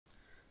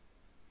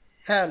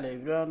Hello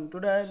everyone,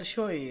 today I'll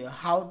show you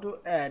how to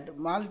add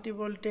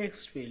multiple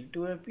text field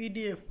to a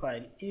PDF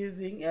file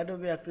using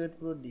Adobe Acrobat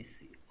Pro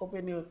DC.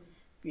 Open your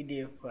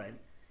PDF file.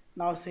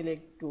 Now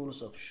select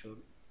Tools option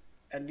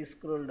and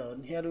scroll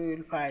down. Here we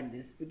will find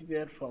this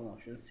Prepare From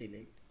option.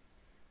 Select.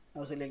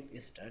 Now select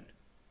Start.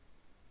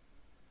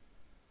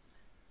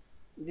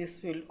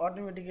 This will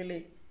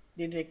automatically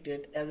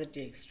detected as a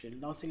text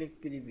field. Now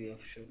select Preview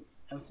option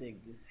and check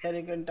this. Here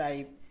you can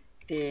type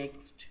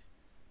text,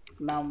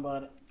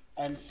 number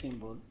and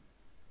symbol,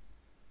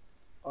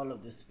 all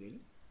of this field.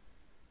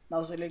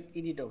 Now select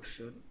Edit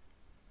option.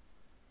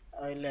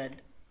 I will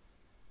add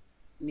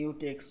new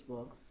text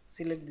box.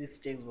 Select this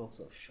text box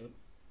option.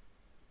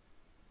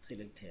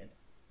 Select here.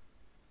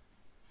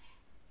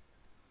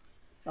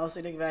 Now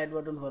select right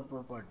button for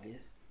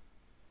properties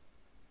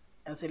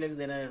and select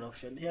generate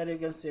option. Here you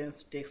can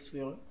change text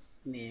fields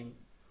name,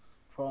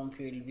 form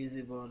field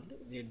visible,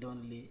 read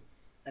only,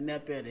 and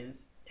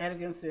appearance. Here you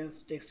can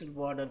change text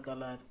border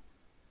color,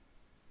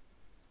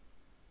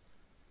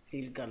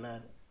 field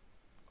color.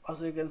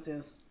 Also you can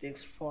change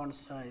text font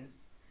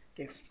size,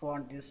 text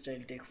font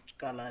style, text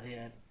color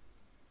here.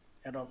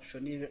 An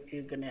option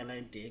you can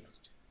align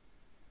text.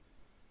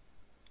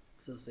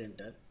 So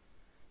center.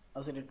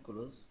 Now select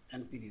close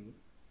and preview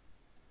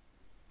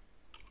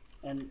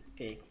and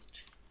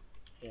text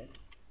here.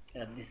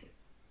 This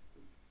is.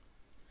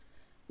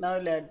 Now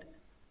I'll add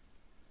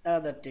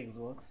another text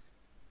box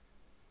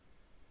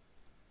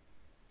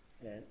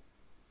here.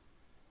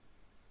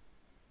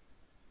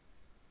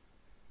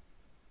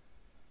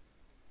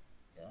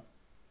 Yeah.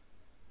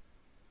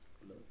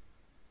 Close.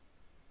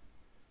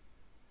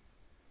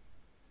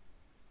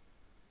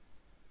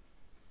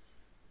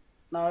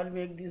 Now I'll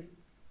make this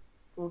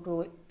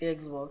two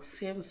text box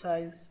same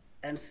size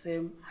and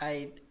same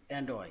height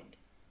and wide.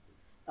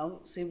 Now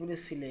simply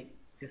select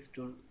this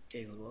two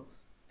text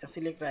box and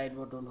select right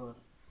button here.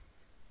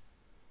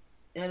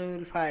 Here we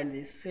will find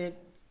this set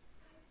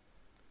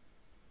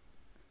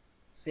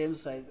same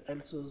size. I'll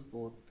choose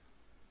both.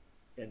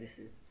 Yeah, this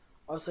is.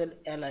 Also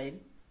align.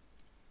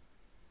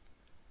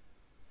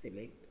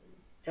 Select.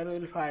 Here we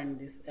will find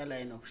this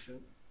align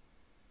option.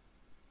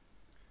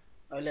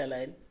 I will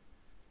align,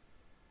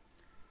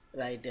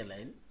 right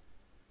align,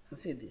 and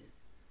see this.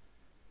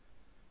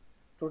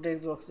 Two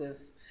text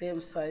boxes same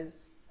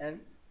size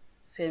and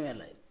same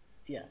align.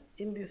 Yeah,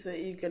 in this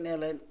way you can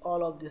align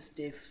all of this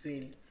text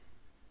field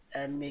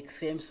and make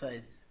same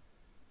size.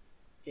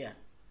 Yeah.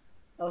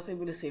 Now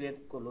simply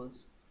select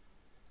close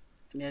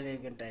and here you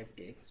can type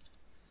text.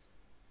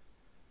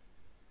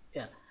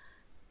 Yeah.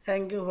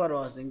 Thank you for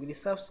watching.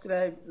 Please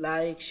subscribe,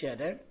 like, share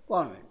and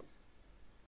comments.